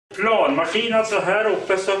Planmaskin, alltså här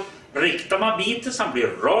uppe så riktar man biten så den blir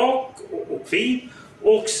rak och fin.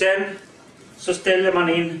 Och sen så ställer man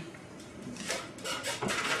in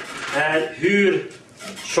här hur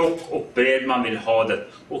tjock och bred man vill ha den.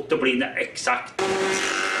 Och då blir det exakt.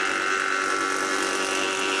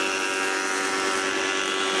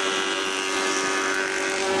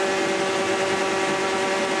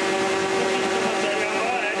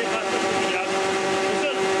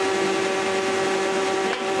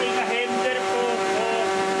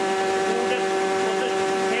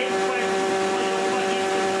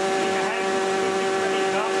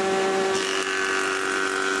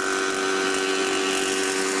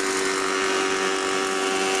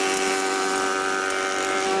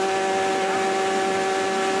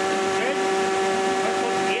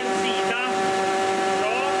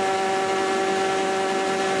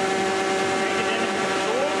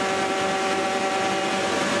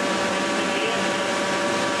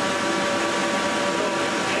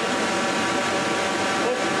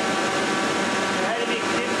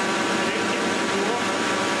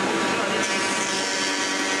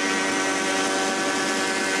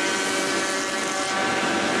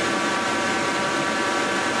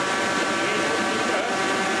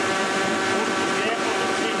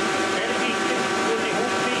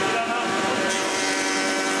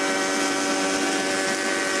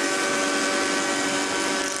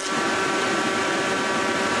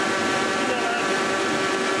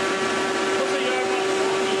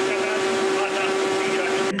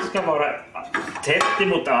 Ska vara tätt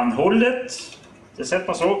emot anhållet. Det sätter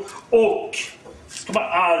man så. Och ska man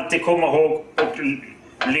alltid komma ihåg och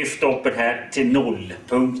lyfta upp den här till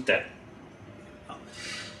nollpunkter.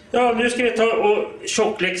 Ja, nu ska vi ta och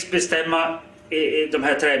tjockleks-bestämma de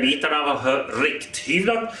här träbitarna var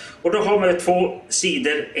rikthyvlat. Och då har man 2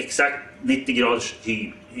 sidor exakt 90 graders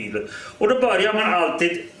hyvel. Och då börjar man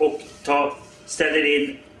alltid och ställer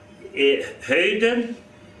in höjden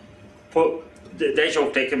på den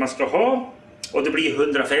tjockleken man ska ha, och det blir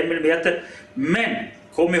 105 mm. Men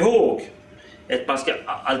kom ihåg att man ska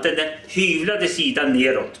alltid den hyvlade sidan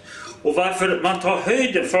neråt. Och varför man tar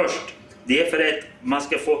höjden först, det är för att man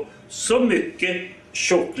ska få så mycket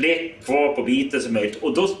tjocklek kvar på biten som möjligt,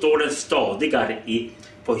 och då står den stadigare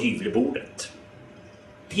på hyvlebordet.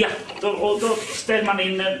 Ja, då ställer man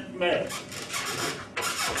in den med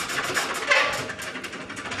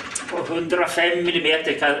 105 mm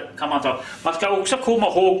kan man ta. Man ska också komma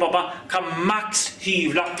ihåg att man kan max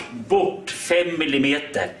hyvla bort 5 mm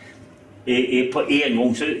på en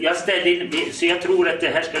gång. Så jag ställer in, så jag tror att det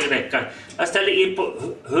här ska räcka. Jag ställer in på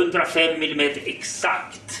 105 mm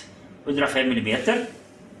exakt. 105 mm.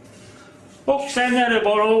 Och sen är det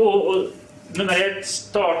bara att nummer 1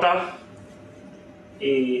 starta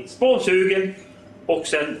spånsugen och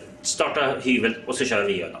sen starta hyvel och så kör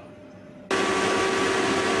vi igenom.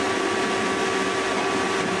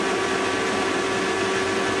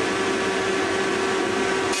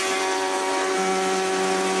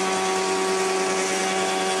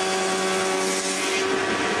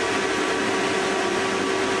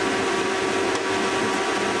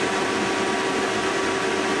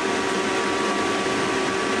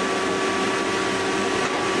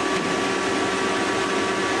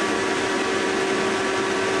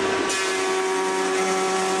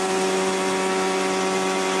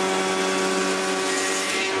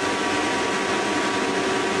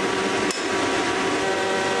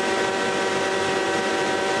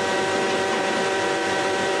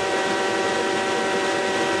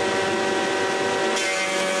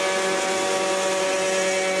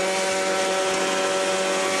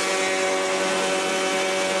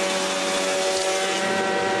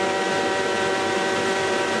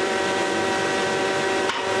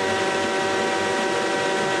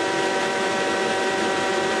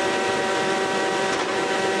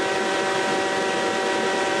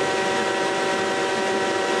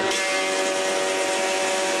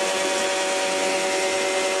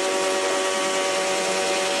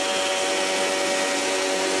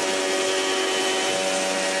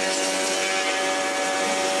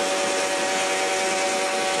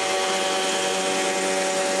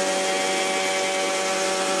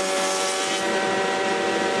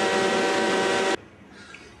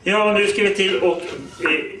 Ja, nu ska vi till och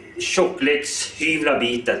tjocklekshyvla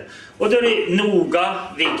biten. Och då är det noga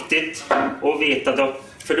viktigt att veta då.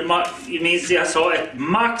 För minns jag sa att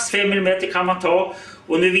max 5 mm kan man ta.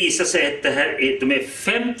 Och nu visar sig att det här de är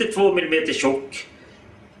 52 mm tjock.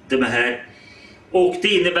 De här. Och det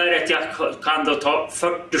innebär att jag kan då ta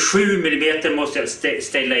 47 mm måste jag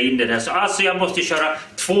ställa in det här. Så alltså jag måste köra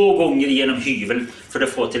 2 gånger genom hyveln för att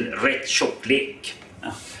få till rätt tjocklek.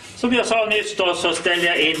 Ja. Som jag sa nyss då, så ställer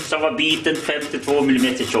jag in så var biten 52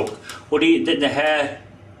 mm tjock. Och det är den här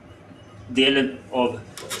delen av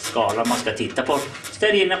skalan man ska titta på.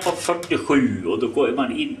 Ställ in den på 47 och då går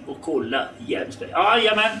man in och kollar jämställd.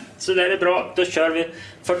 Jajamän, så där är bra. Då kör vi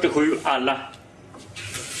 47 alla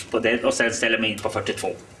på den och sen ställer man in på 42.